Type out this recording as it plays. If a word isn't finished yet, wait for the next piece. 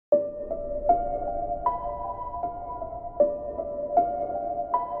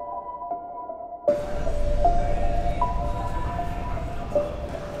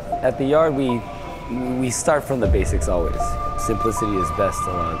At the Yard, we start from the basics always. Simplicity is best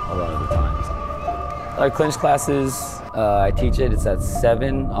a lot of the times. Our clinch classes, I teach it, it's at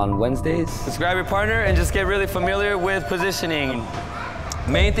 7 on Wednesdays. Just grab your partner and just get really familiar with positioning.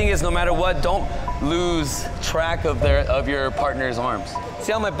 Main thing is no matter what, don't lose track of your partner's arms.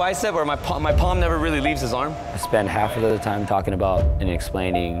 See how my bicep or my palm never really leaves his arm? I spend half of the time talking about and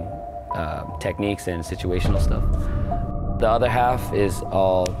explaining techniques and situational stuff. The other half is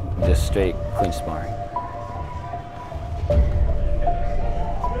all just straight clinch sparring.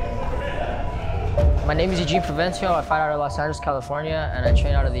 My name is Eugene Provencio. I fight out of Los Angeles, California, and I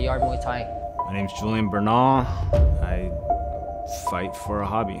train out of the Yard Muay Thai. My name is Julian Bernal. I fight for a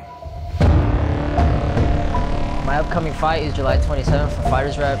hobby. My upcoming fight is July 27th for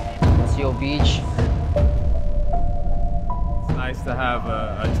FightersRep in Seal Beach. It's nice to have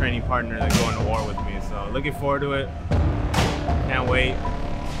a training partner that's going to war with me, so looking forward to it. Can't wait.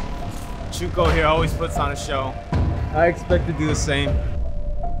 Chuco here always puts on a show. I expect to do the same.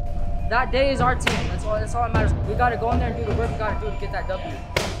 That day is our team. That's all that matters. We got to go in there and do the work we got to do to get that W.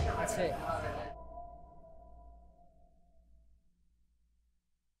 That's it.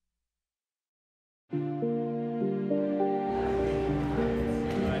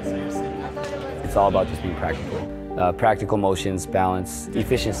 It's all about just being practical. Practical motions, balance,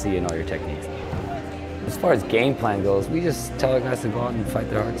 efficiency in all your techniques. As far as game plan goes, we just tell our guys to go out and fight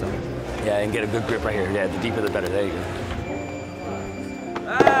their hearts out. Yeah, and get a good grip right here. Yeah, the deeper the better. There you go.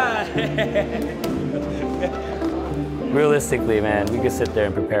 Realistically, man, we can sit there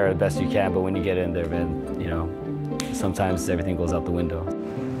and prepare the best you can, but when you get in there, man, you know, sometimes everything goes out the window.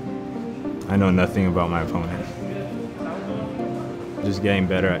 I know nothing about my opponent. Just getting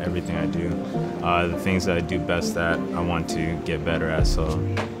better at everything I do. The things that I do best at, I want to get better at, so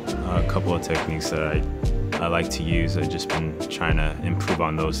a couple of techniques that I like to use, I've just been trying to improve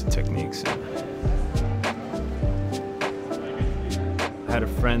on those techniques. I had a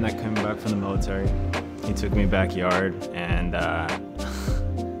friend that came back from the military. He took me backyard and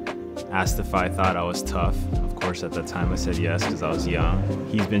asked if I thought I was tough. Of course, at the time I said yes because I was young.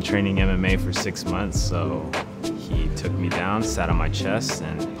 He's been training MMA for 6 months, so he took me down, sat on my chest,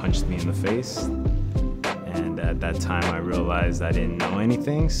 and punched me in the face. And at that time, I realized I didn't know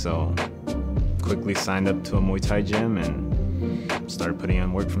anything, so quickly signed up to a Muay Thai gym and started putting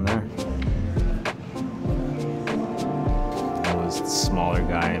in work from there. I was the smaller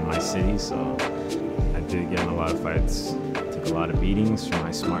guy in my city, so I did get in a lot of fights. Took a lot of beatings from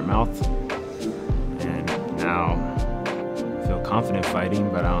my smart mouth. And now I feel confident fighting,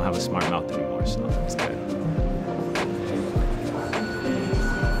 but I don't have a smart mouth anymore, so it's good.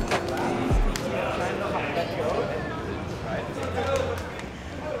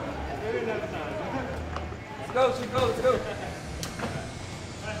 Let's go.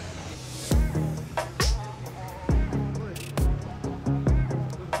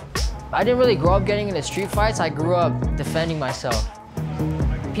 I didn't really grow up getting into street fights. I grew up defending myself.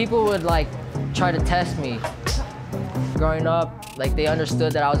 People would like try to test me. Growing up, like they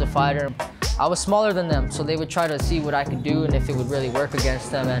understood that I was a fighter. I was smaller than them, so they would try to see what I could do and if it would really work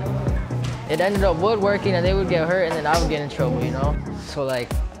against them. And it ended up woodworking, and they would get hurt, and then I would get in trouble, you know? So like,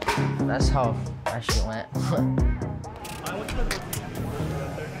 that's how that shit went.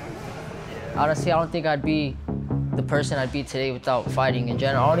 Honestly, I don't think I'd be the person I'd be today without fighting in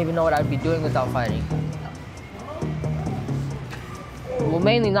general. I don't even know what I'd be doing without fighting. Well,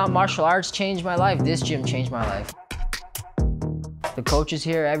 mainly not martial arts changed my life. This gym changed my life. The coaches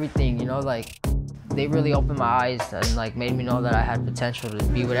here, everything, you know, like, they really opened my eyes and like made me know that I had potential to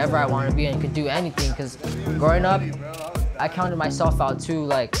be whatever I wanted to be and could do anything. Because growing up, I counted myself out too.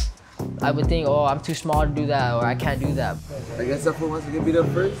 Like, I would think, oh, I'm too small to do that, or I can't do that. I guess someone wants to get beat up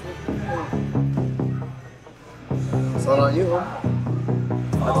first. It's all on you, huh?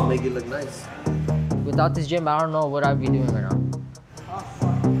 Not to make it look nice. Without this gym, I don't know what I'd be doing right now.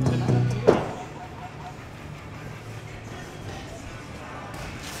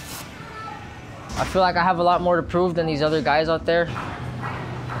 I feel like I have a lot more to prove than these other guys out there.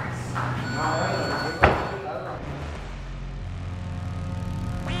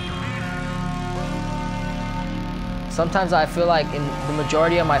 Sometimes I feel like in the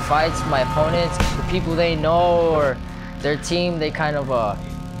majority of my fights, my opponents, the people they know or their team, they kind of,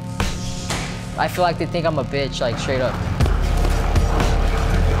 I feel like they think I'm a bitch, like straight up.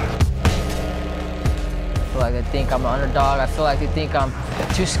 I feel like they think I'm an underdog. I feel like they think I'm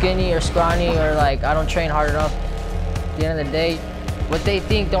too skinny or scrawny or like I don't train hard enough. At the end of the day, what they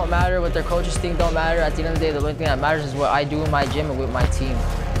think don't matter, what their coaches think don't matter. At the end of the day, the only thing that matters is what I do in my gym and with my team.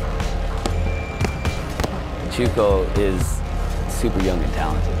 Chuco is super young and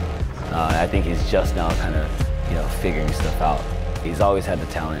talented. I think he's just now kind of, you know, figuring stuff out. He's always had the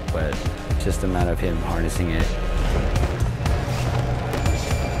talent, but it's just a matter of him harnessing it.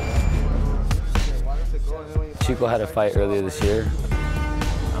 Chuco had a fight earlier this year.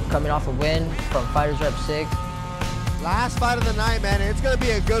 I'm coming off a win from FightersRep 6. Last fight of the night, man. It's gonna be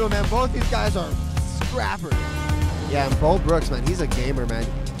a good one, man. Both these guys are scrappers. Yeah, and Bo Brooks, man, he's a gamer, man.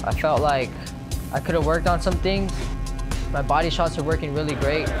 I felt like I could have worked on some things. My body shots are working really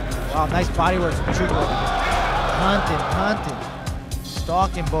great. Wow, nice body work from Chuco. Hunting.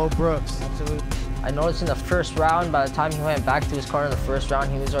 Stalking Bo Brooks, absolutely. I noticed in the first round, by the time he went back to his corner in the first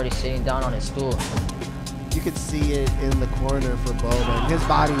round, he was already sitting down on his stool. You could see it in the corner for Bo, man. His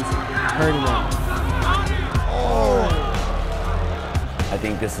body's hurting him. Oh! I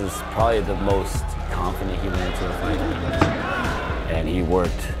think this is probably the most confident he went into a fight. And he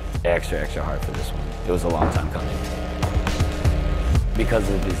worked extra hard for this one. It was a long time coming. Because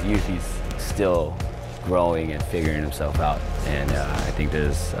of his youth, he's still growing and figuring himself out. And I think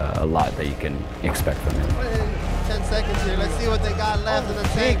there's a lot that you can expect from him. 10 seconds here. Let's see what they got left in the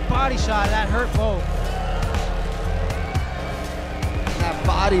tank. Big body shot, that hurt Bo. That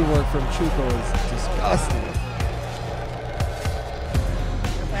body work from Chuco is disgusting.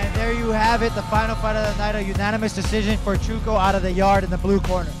 And there you have it, the final fight of the night, a unanimous decision for Chuco out of the yard in the blue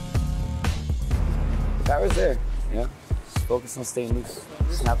corner. The power's there, yeah. Just focus on staying loose.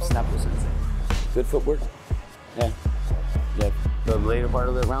 Snap loose. Good footwork. Yeah. The later part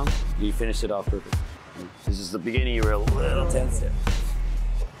of the round, you finished it off perfect. This is the beginning, you were a little tense there.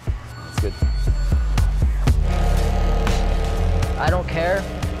 It's good. I don't care.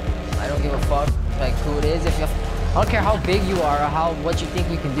 I don't give a fuck like who it is. I don't care how big you are or what you think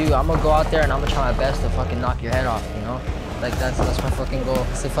you can do. I'm gonna go out there and I'm gonna try my best to fucking knock your head off, you know? Like that's my fucking goal.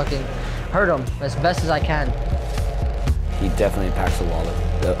 Is to fucking hurt him as best as I can. He definitely packs a wallet.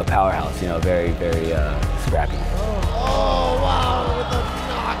 A powerhouse, you know, very scrappy. Oh, wow, with the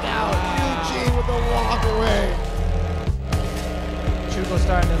knockout. Eugene with the walk away. Chuco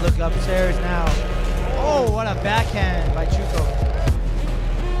starting to look upstairs now. Oh, what a backhand by Chuco.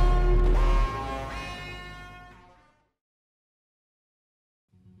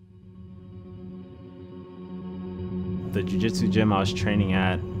 The jiu-jitsu gym I was training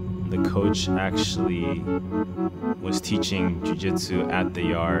at, the coach actually was teaching jiu-jitsu at the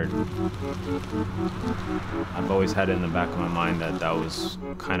yard. I've always had it in the back of my mind that that was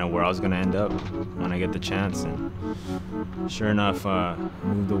kind of where I was going to end up when I get the chance. And sure enough,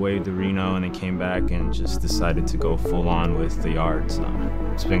 moved away to Reno and then came back and just decided to go full on with the yard. So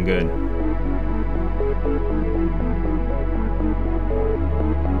it's been good.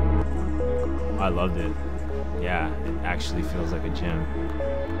 I loved it. Yeah, it actually feels like a gym.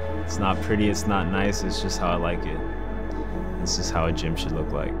 It's not pretty, it's not nice, it's just how I like it. This is how a gym should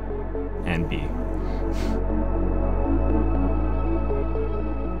look like and be.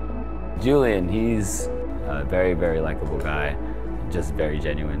 Julian, he's a very likable guy, just very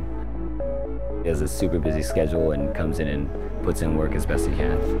genuine. He has a super busy schedule and comes in and puts in work as best he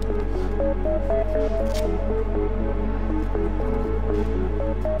can.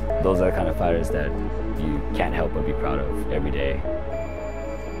 Those are the kind of fighters that you can't help but be proud of every day.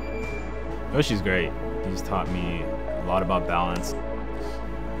 Yoshi's great. He's taught me a lot about balance.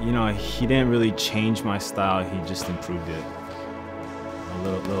 You know, he didn't really change my style, he just improved it.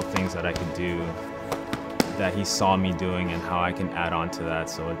 Little things that I could do that he saw me doing and how I can add on to that,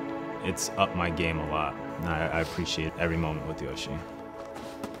 so it's upped my game a lot. And I appreciate every moment with Yoshi.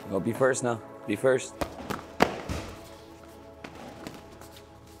 Well, be first now. Be first.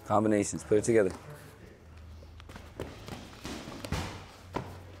 Combinations, put it together.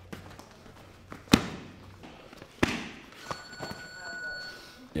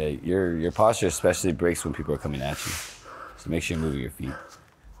 Yeah, your posture especially breaks when people are coming at you. So make sure you're moving your feet.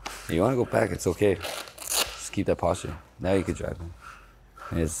 If you want to go back, it's okay. Just keep that posture. Now you can drive him.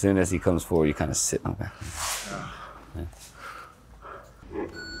 And as soon as he comes forward, you kind of sit on the back. Yeah.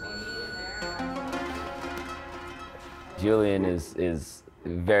 Julian is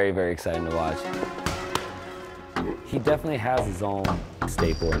very exciting to watch. He definitely has his own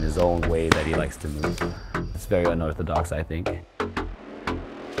staple and his own way that he likes to move. It's very unorthodox, I think.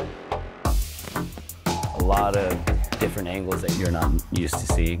 A lot of different angles that you're not used to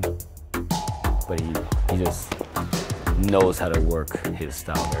seeing, but he just knows how to work his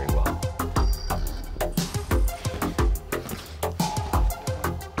style very well.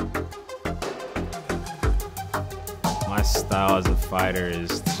 My style as a fighter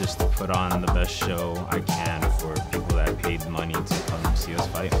is just to put on the best show I can for people that paid money to come see us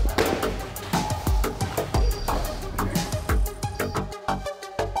fight.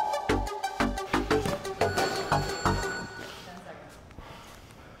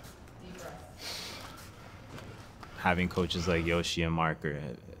 having coaches like Yoshi and Mark,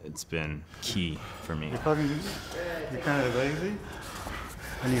 it's been key for me. You're kind of lazy,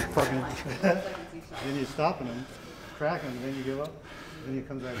 and you fucking, then you're stopping him, cracking him, then you give up, then he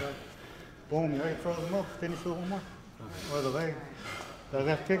comes back up. Boom, you already throws him up, finish with one more. Or the leg. That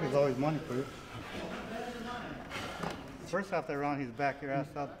left kick is always money for you. First half of that round, he's back your ass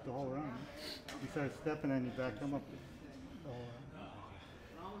out the whole round. He started stepping and he backed him up the whole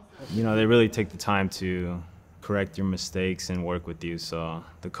round. You know, they really take the time to correct your mistakes and work with you. So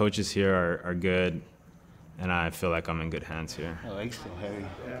the coaches here are good, and I feel like I'm in good hands here. My leg's still heavy.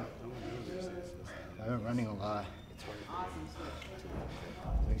 Yeah. I've been running a lot.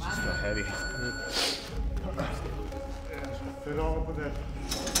 Legs just feel heavy. Fit all up with that.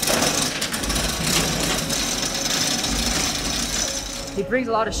 He brings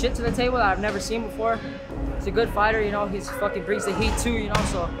a lot of shit to the table that I've never seen before. He's a good fighter, you know, he fucking brings the heat too, you know,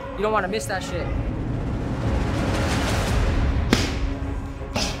 so you don't want to miss that shit.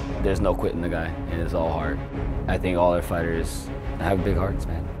 There's no quitting the guy, and it's all hard. I think all our fighters have big hearts,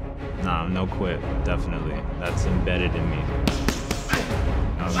 man. Nah, no quit, definitely. That's embedded in me.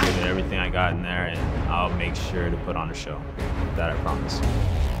 I'll give it everything I got in there, and I'll make sure to put on a show. That I promise.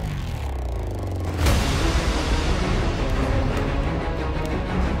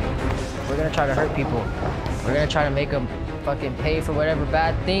 We're gonna try to hurt people. We're gonna try to make them fucking pay for whatever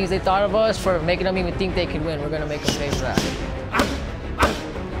bad things they thought of us, for making them even think they could win. We're gonna make them pay for that.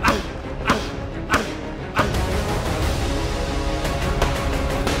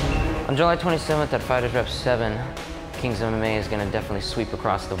 On July 27th at FightersRep 7, Kings MMA is gonna definitely sweep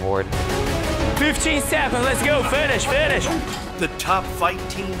across the board. 15 seconds, let's go, finish. The top fight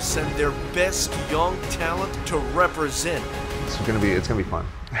teams send their best young talent to represent. It's gonna be fun.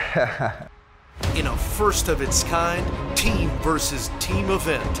 In a first of its kind, team versus team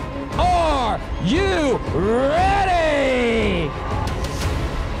event. Are you ready?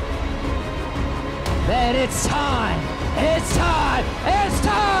 Then it's time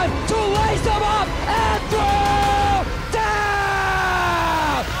to lace them up and throw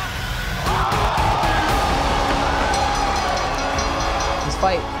down! This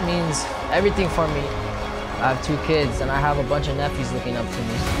fight means everything for me. I have 2 kids and I have a bunch of nephews looking up to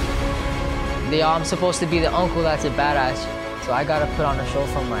me. I'm supposed to be the uncle that's a badass, so I gotta put on a show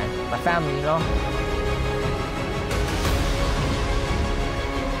for my family, you know?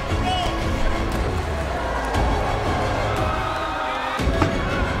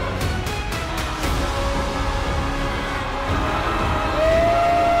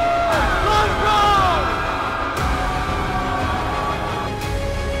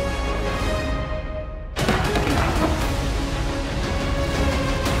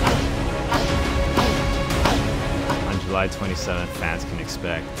 July 27th, fans can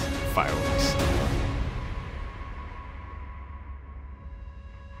expect fireworks.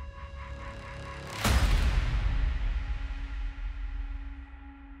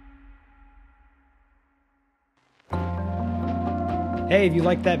 Hey, if you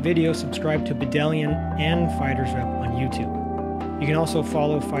liked that video, subscribe to Bedelian and FightersRep on YouTube. You can also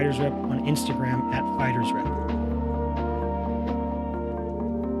follow FightersRep on Instagram at FightersRep.